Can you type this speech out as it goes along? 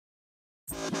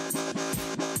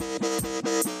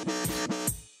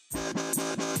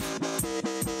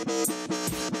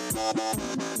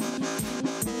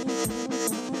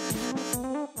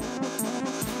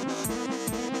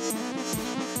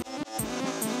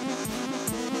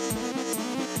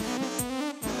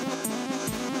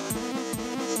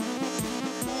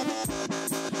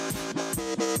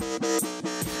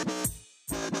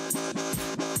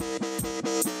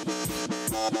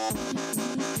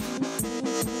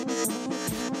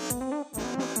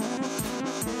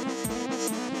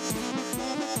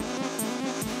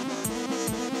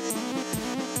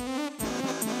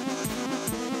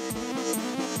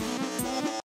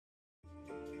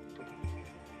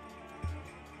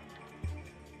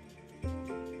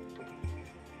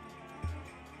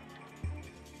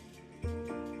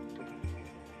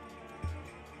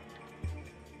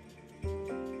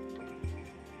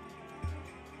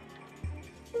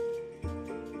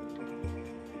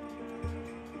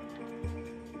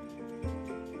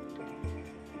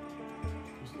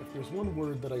There's one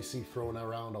word that I see thrown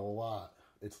around a lot.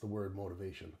 It's the word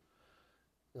motivation.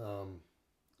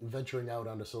 Venturing out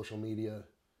onto social media,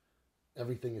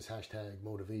 everything is hashtag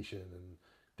motivation and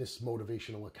this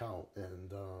motivational account and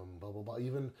blah, blah, blah.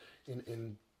 Even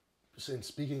in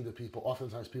speaking to people,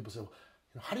 oftentimes people say,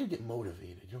 well, how do you get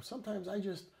motivated? Sometimes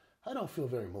I don't feel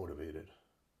very motivated.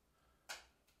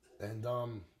 And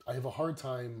I have a hard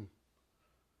time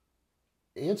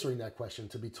answering that question,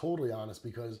 to be totally honest,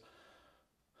 because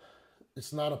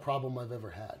it's not a problem I've ever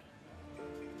had.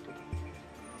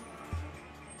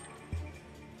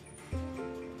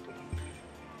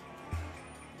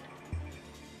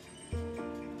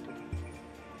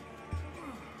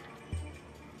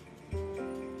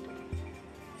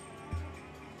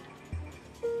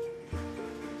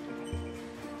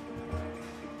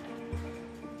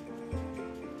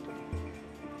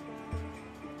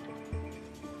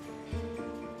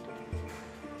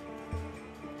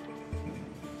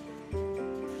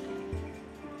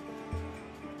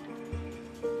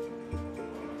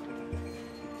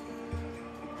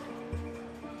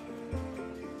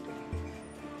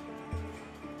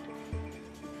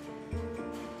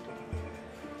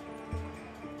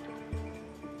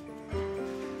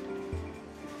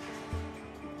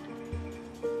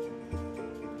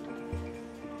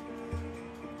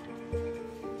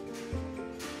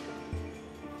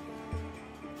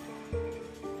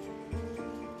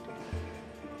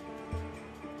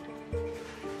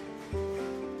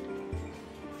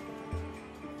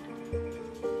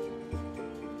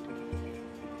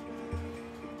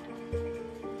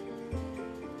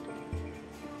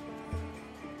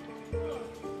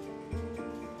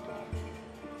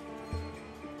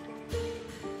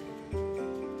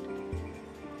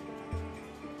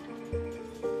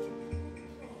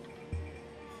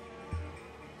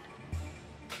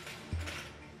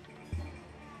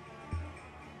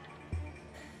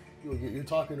 You're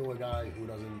talking to a guy who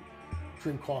doesn't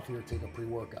drink coffee or take a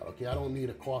pre-workout. Okay, I don't need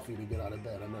a coffee to get out of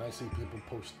bed. I mean, I see people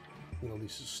post,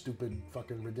 these stupid,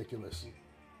 fucking ridiculous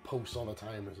posts all the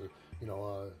time.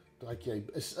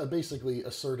 Basically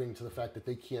asserting to the fact that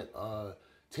they can't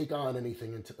take on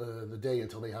anything into the day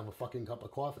until they have a fucking cup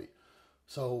of coffee.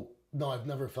 So no, I've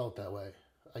never felt that way.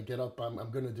 I get up, I'm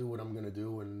going to do what I'm going to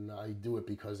do, and I do it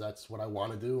because that's what I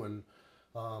want to do, and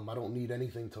I don't need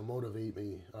anything to motivate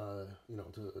me,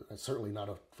 certainly not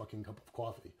a fucking cup of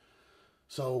coffee.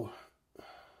 So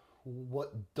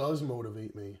what does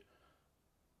motivate me,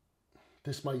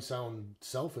 this might sound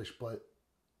selfish, but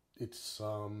it's,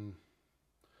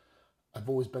 I've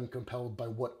always been compelled by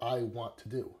what I want to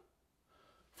do.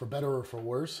 For better or for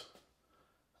worse,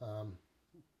 for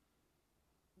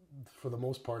the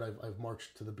most part, I've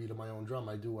marched to the beat of my own drum.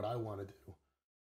 I do what I want to do.